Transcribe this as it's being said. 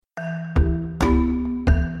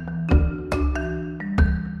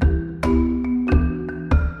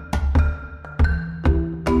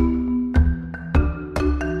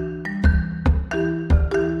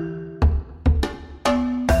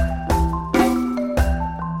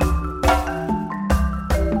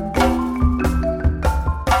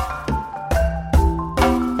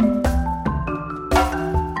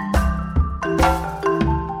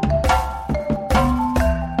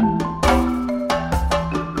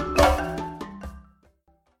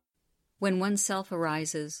When oneself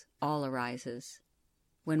arises, all arises.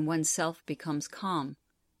 When oneself becomes calm,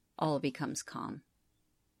 all becomes calm.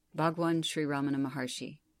 Bhagwan Sri Ramana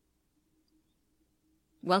Maharshi.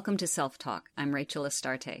 Welcome to Self-Talk. I'm Rachel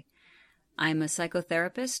Astarte. I'm a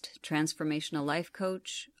psychotherapist, transformational life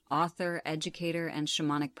coach, author, educator, and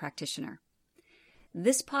shamanic practitioner.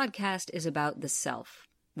 This podcast is about the self,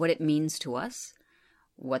 what it means to us,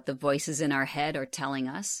 what the voices in our head are telling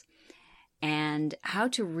us, and how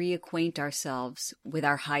to reacquaint ourselves with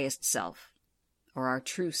our highest self, or our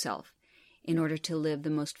true self, in order to live the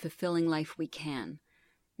most fulfilling life we can,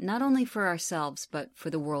 not only for ourselves, but for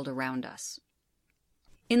the world around us.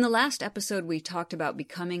 In the last episode, we talked about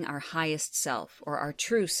becoming our highest self, or our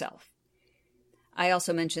true self. I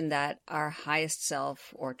also mentioned that our highest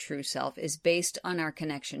self, or true self, is based on our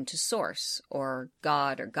connection to Source, or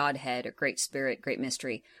God, or Godhead, or Great Spirit, Great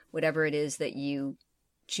Mystery, whatever it is that you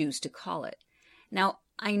choose to call it. Now,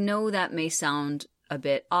 I know that may sound a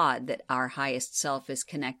bit odd that our highest self is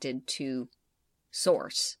connected to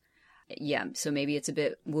Source. Yeah, so maybe it's a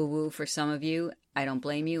bit woo-woo for some of you. I don't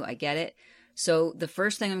blame you. I get it. So the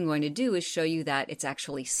first thing I'm going to do is show you that it's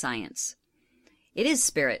actually science. It is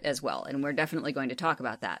spirit as well, and we're definitely going to talk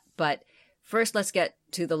about that. But first, let's get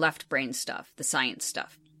to the left brain stuff, the science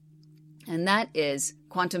stuff. And that is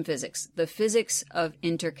quantum physics, the physics of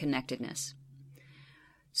interconnectedness.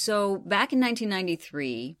 So back in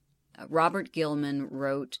 1993, Robert Gilman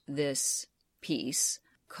wrote this piece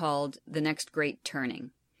called The Next Great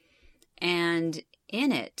Turning. And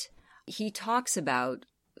in it, he talks about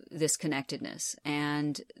this connectedness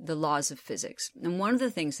and the laws of physics. And one of the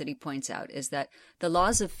things that he points out is that the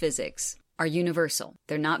laws of physics are universal.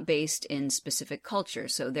 They're not based in specific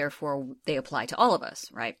cultures, so therefore they apply to all of us,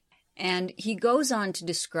 right? And he goes on to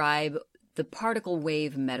describe the particle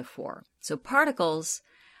wave metaphor. So particles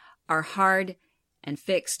are hard and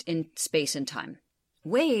fixed in space and time.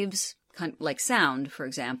 Waves, like sound, for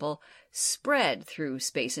example, spread through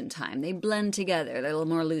space and time. They blend together. They're a little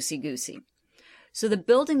more loosey-goosey. So the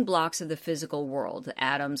building blocks of the physical world, the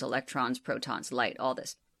atoms, electrons, protons, light, all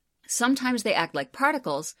this, sometimes they act like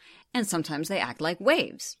particles, and sometimes they act like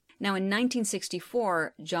waves. Now, in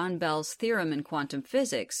 1964, John Bell's theorem in quantum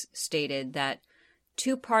physics stated that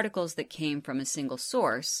two particles that came from a single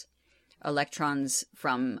source, electrons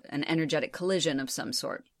from an energetic collision of some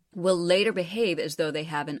sort, will later behave as though they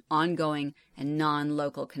have an ongoing and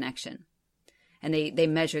non-local connection. And they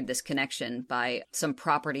measured this connection by some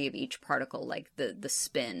property of each particle, like the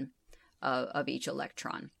spin of each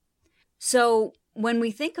electron. So when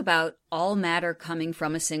we think about all matter coming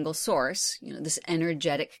from a single source, this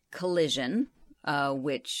energetic collision,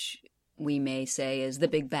 which we may say is the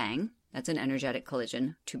Big Bang, that's an energetic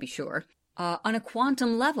collision, to be sure. On a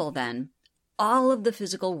quantum level, then, all of the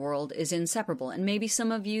physical world is inseparable. And maybe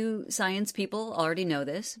some of you science people already know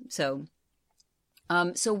this. So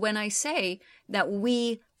when I say that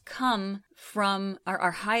we come from,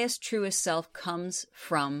 our highest, truest self comes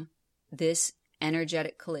from this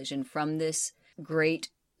energetic collision, from this great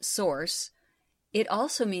source, it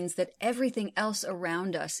also means that everything else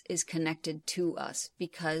around us is connected to us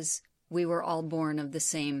because we were all born of the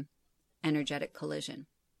same energetic collision.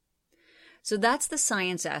 So that's the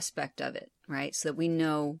science aspect of it, right? So that we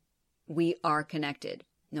know we are connected.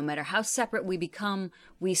 No matter how separate we become,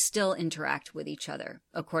 we still interact with each other,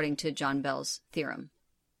 according to John Bell's theorem.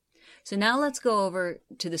 So now let's go over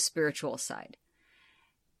to the spiritual side.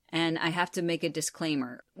 And I have to make a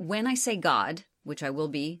disclaimer. When I say God, which I will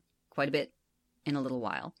be quite a bit in a little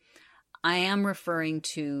while, I am referring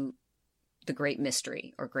to the Great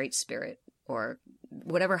Mystery or Great Spirit or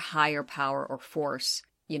whatever higher power or force.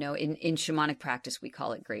 In shamanic practice, we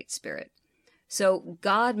call it Great Spirit. So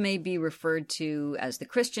God may be referred to as the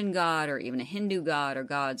Christian God or even a Hindu God or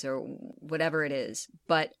gods or whatever it is.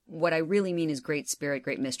 But what I really mean is Great Spirit,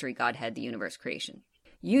 Great Mystery, Godhead, the universe, creation.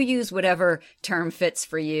 You use whatever term fits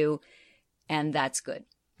for you, and that's good.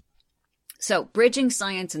 So bridging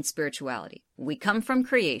science and spirituality. We come from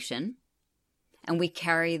creation, and we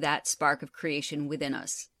carry that spark of creation within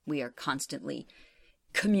us. We are constantly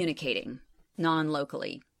communicating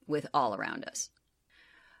non-locally with all around us.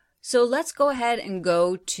 So let's go ahead and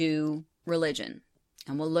go to religion.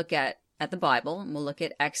 And we'll look at the Bible, and we'll look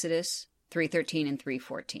at Exodus 3:13 and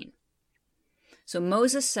 3:14. So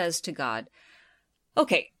Moses says to God,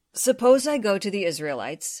 okay, suppose I go to the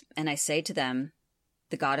Israelites, and I say to them,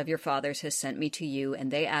 the God of your fathers has sent me to you,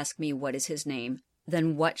 and they ask me, what is his name?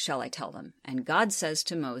 Then what shall I tell them? And God says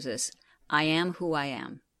to Moses, I am who I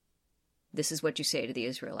am. This is what you say to the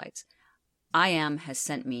Israelites. I am has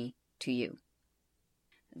sent me to you.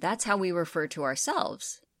 That's how we refer to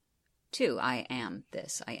ourselves, too. I am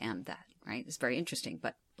this, I am that. right? It's very interesting,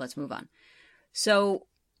 but let's move on. So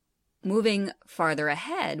moving farther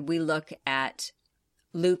ahead, we look at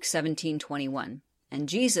Luke 17:21. And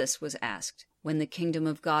Jesus was asked when the kingdom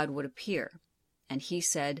of God would appear. And he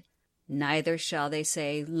said, "Neither shall they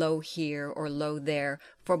say, Lo here or lo there,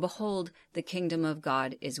 for behold, the kingdom of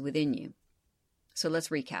God is within you." So let's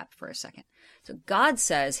recap for a second. So God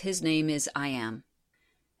says his name is I Am.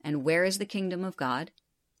 And where is the kingdom of God?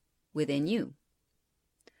 Within you.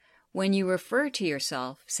 When you refer to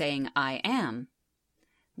yourself saying I Am,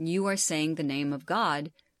 you are saying the name of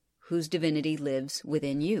God, whose divinity lives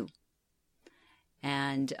within you.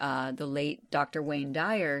 And the late Dr. Wayne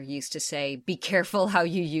Dyer used to say, be careful how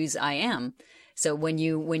you use I am. So when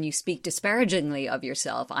you speak disparagingly of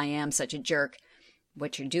yourself, I am such a jerk,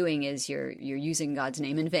 what you're doing is you're using God's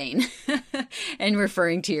name in vain and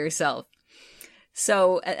referring to yourself.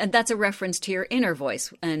 So, and that's a reference to your inner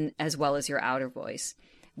voice and as well as your outer voice,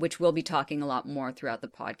 which we'll be talking a lot more throughout the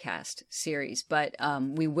podcast series. But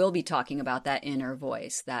we will be talking about that inner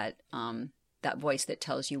voice, that voice that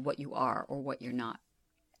tells you what you are or what you're not.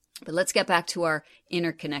 But let's get back to our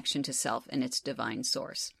inner connection to self and its divine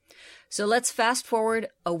source. So let's fast forward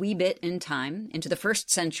a wee bit in time into the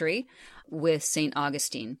 1st century with St.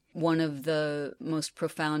 Augustine, one of the most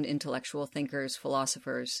profound intellectual thinkers,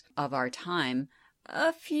 philosophers of our time.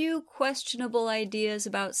 A few questionable ideas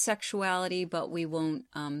about sexuality, but we won't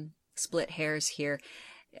split hairs here.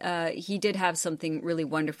 He did have something really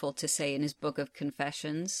wonderful to say in his Book of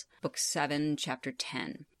Confessions, Book 7, Chapter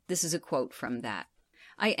 10. This is a quote from that.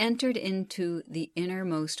 "I entered into the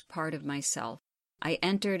innermost part of myself. I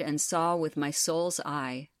entered and saw with my soul's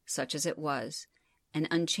eye, such as it was, an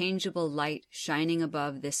unchangeable light shining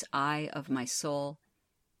above this eye of my soul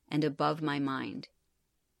and above my mind.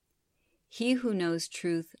 He who knows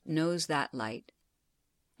truth knows that light,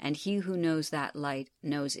 and he who knows that light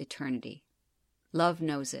knows eternity. Love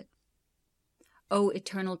knows it. O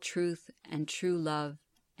eternal truth and true love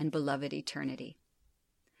and beloved eternity."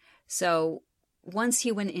 So once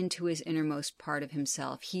he went into his innermost part of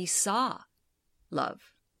himself, he saw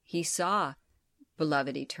love. He saw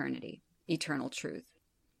beloved eternity, eternal truth.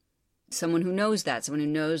 Someone who knows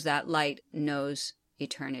that light knows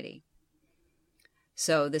eternity.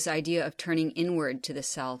 So this idea of turning inward to the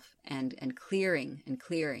self and clearing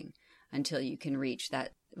until you can reach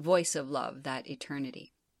that voice of love, that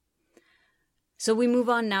eternity. So we move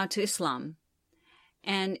on now to Islam.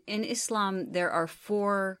 And in Islam, there are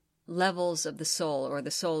 4 levels of the soul, or the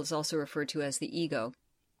soul is also referred to as the ego.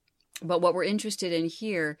 But what we're interested in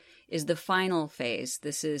here is the final phase.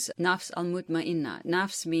 This is Nafs al-Mutma'inna.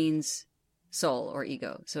 Nafs means soul or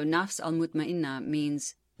ego. So Nafs al-Mutma'inna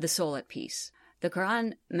means the soul at peace. The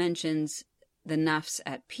Quran mentions the nafs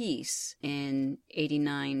at peace in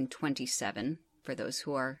 89:27, for those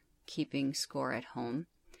who are keeping score at home.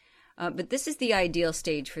 But this is the ideal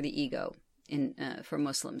stage for the ego for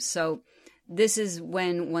Muslims. So this is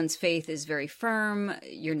when one's faith is very firm,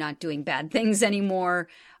 you're not doing bad things anymore,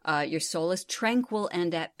 your soul is tranquil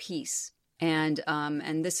and at peace. And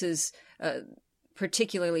this is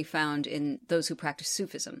particularly found in those who practice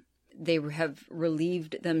Sufism. They have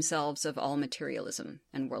relieved themselves of all materialism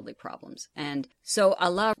and worldly problems. And so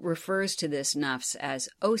Allah refers to this nafs as,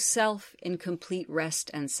 O self in complete rest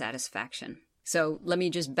and satisfaction. So let me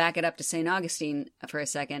just back it up to St. Augustine for a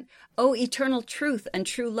second. O eternal truth and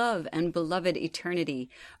true love and beloved eternity,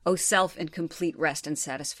 O self in complete rest and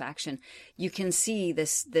satisfaction. You can see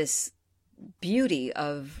this beauty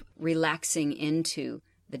of relaxing into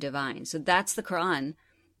the divine. So that's the Quran,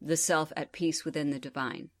 the self at peace within the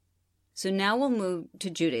divine. So now we'll move to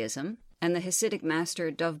Judaism and the Hasidic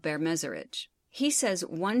master Dov Ber Mezerich. He says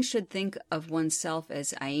one should think of oneself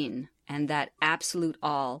as Ayin, and that absolute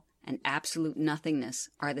all and absolute nothingness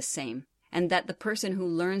are the same, and that the person who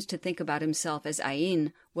learns to think about himself as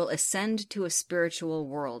Ayin will ascend to a spiritual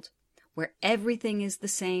world where everything is the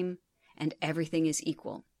same and everything is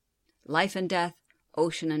equal. Life and death,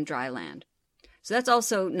 ocean and dry land. So that's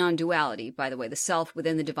also non-duality, by the way, the self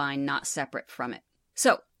within the divine, not separate from it.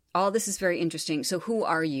 So all this is very interesting. So who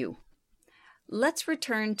are you? Let's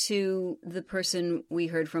return to the person we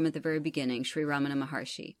heard from at the very beginning, Sri Ramana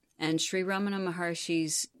Maharshi, and Sri Ramana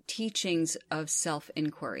Maharshi's teachings of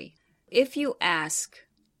self-inquiry. If you ask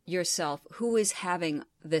yourself, who is having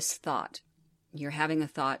this thought? You're having a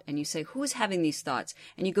thought, and you say, who is having these thoughts?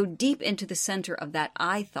 And you go deep into the center of that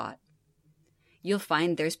I thought. You'll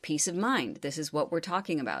find there's peace of mind. This is what we're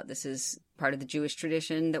talking about. This is part of the Jewish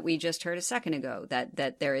tradition that we just heard a second ago,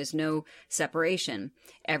 that there is no separation.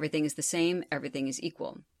 Everything is the same. Everything is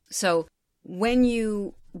equal. So when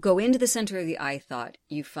you go into the center of the I thought,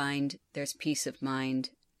 you find there's peace of mind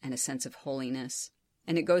and a sense of holiness.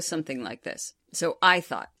 And it goes something like this. So I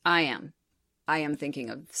thought, I am thinking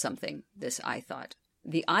of something, this I thought.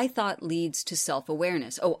 The I thought leads to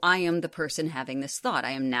self-awareness. Oh, I am the person having this thought.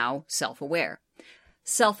 I am now self-aware.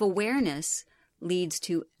 Self-awareness leads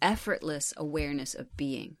to effortless awareness of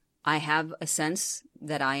being. I have a sense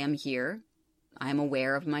that I am here. I am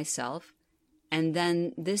aware of myself. And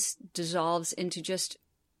then this dissolves into just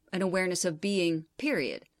an awareness of being,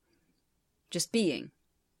 period. Just being.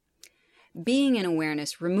 Being in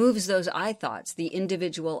awareness removes those I thoughts, the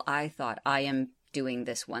individual I thought, I am doing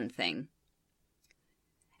this one thing.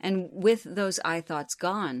 And with those I thoughts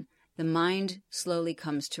gone, the mind slowly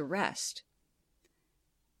comes to rest.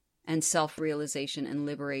 And self-realization and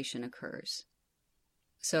liberation occurs.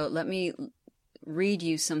 So let me read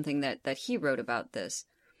you something that he wrote about this,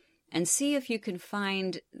 and see if you can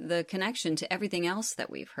find the connection to everything else that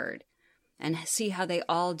we've heard, and see how they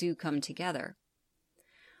all do come together.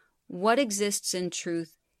 What exists in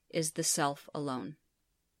truth is the self alone.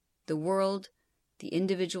 The world, the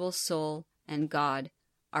individual soul, and God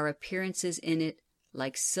are appearances in it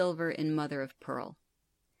like silver in mother of pearl.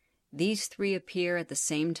 These three appear at the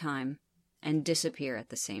same time and disappear at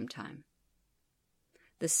the same time.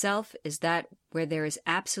 The self is that where there is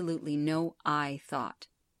absolutely no I thought.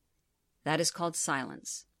 That is called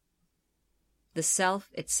silence. The self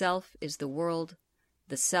itself is the world.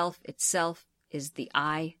 The self itself is the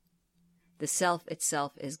I. The self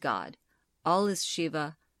itself is God. All is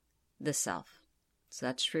Shiva, the self. So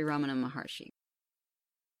that's Sri Ramana Maharshi.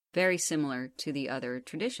 Very similar to the other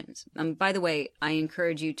traditions. By the way, I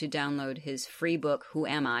encourage you to download his free book, Who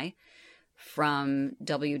Am I?, from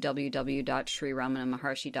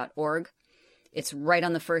www.sriramana.maharshi.org. It's right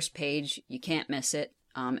on the first page. You can't miss it.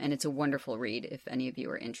 And it's a wonderful read if any of you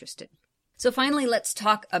are interested. So finally, let's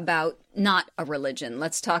talk about not a religion.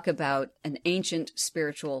 Let's talk about an ancient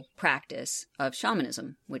spiritual practice of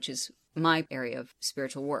shamanism, which is my area of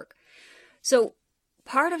spiritual work. So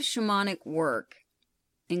part of shamanic work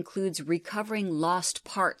includes recovering lost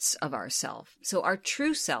parts of ourself. So our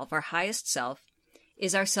true self, our highest self,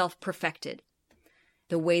 is our self perfected,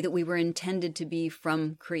 the way that we were intended to be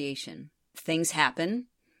from creation. Things happen.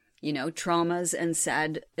 Traumas and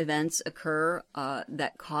sad events occur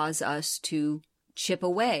that cause us to chip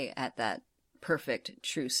away at that perfect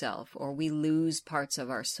true self, or we lose parts of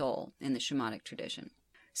our soul in the shamanic tradition.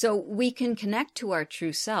 So we can connect to our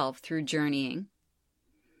true self through journeying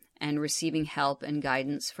and receiving help and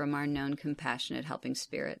guidance from our known compassionate helping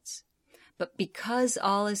spirits. But because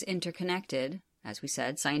all is interconnected, as we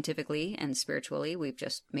said, scientifically and spiritually, we've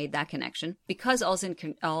just made that connection, because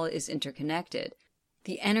all is interconnected,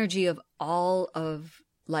 the energy of all of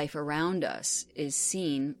life around us is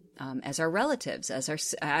seen as our relatives,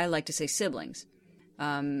 I like to say siblings.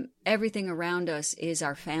 Everything around us is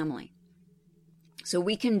our family. So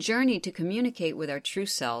we can journey to communicate with our true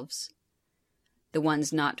selves, the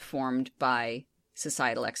ones not formed by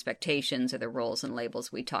societal expectations or the roles and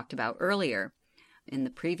labels we talked about earlier in the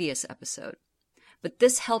previous episode. But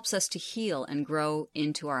this helps us to heal and grow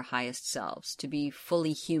into our highest selves, to be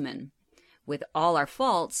fully human, with all our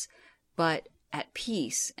faults, but at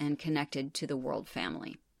peace and connected to the world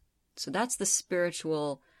family. So that's the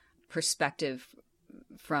spiritual perspective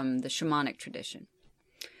from the shamanic tradition.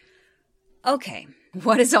 Okay,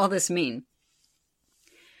 what does all this mean?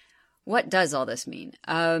 What does all this mean?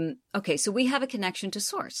 Okay, so we have a connection to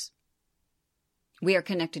Source. We are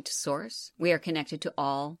connected to Source. We are connected to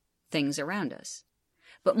all things around us.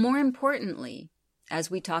 But more importantly, as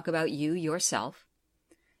we talk about you, yourself,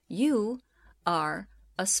 you are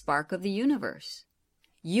a spark of the universe.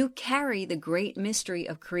 You carry the great mystery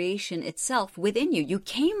of creation itself within you. You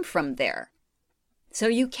came from there. So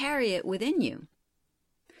you carry it within you.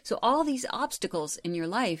 So all these obstacles in your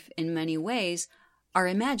life, in many ways, are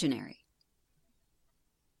imaginary.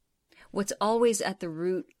 What's always at the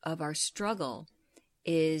root of our struggle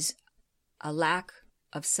is a lack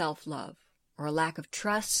of self-love or a lack of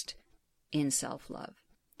trust in self-love.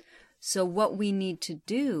 So what we need to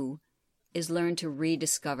do is learn to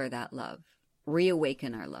rediscover that love,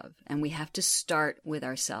 reawaken our love, and we have to start with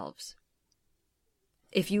ourselves.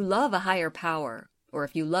 If you love a higher power, or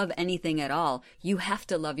if you love anything at all, you have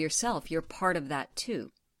to love yourself. You're part of that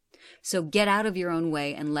too. So get out of your own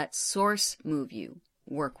way and let Source move you,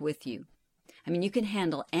 work with you. I mean, you can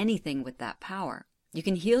handle anything with that power. You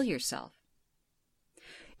can heal yourself.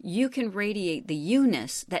 You can radiate the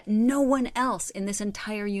you-ness that no one else in this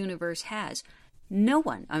entire universe has. No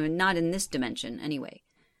one. I mean, not in this dimension anyway.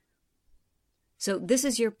 So this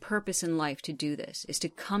is your purpose in life, to do this, is to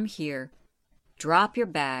come here, drop your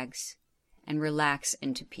bags, and relax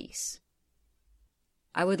into peace.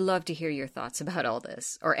 I would love to hear your thoughts about all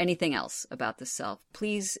this or anything else about the self.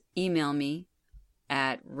 Please email me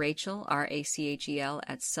at Rachel, Rachel,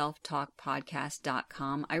 at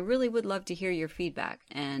selftalkpodcast.com. I really would love to hear your feedback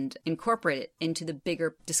and incorporate it into the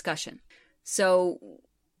bigger discussion. So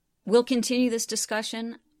we'll continue this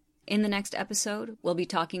discussion in the next episode. We'll be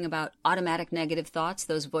talking about automatic negative thoughts,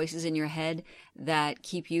 those voices in your head that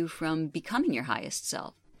keep you from becoming your highest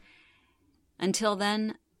self. Until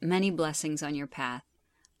then, many blessings on your path.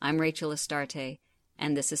 I'm Rachel Astarte,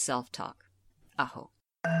 and this is Self Talk. Aho.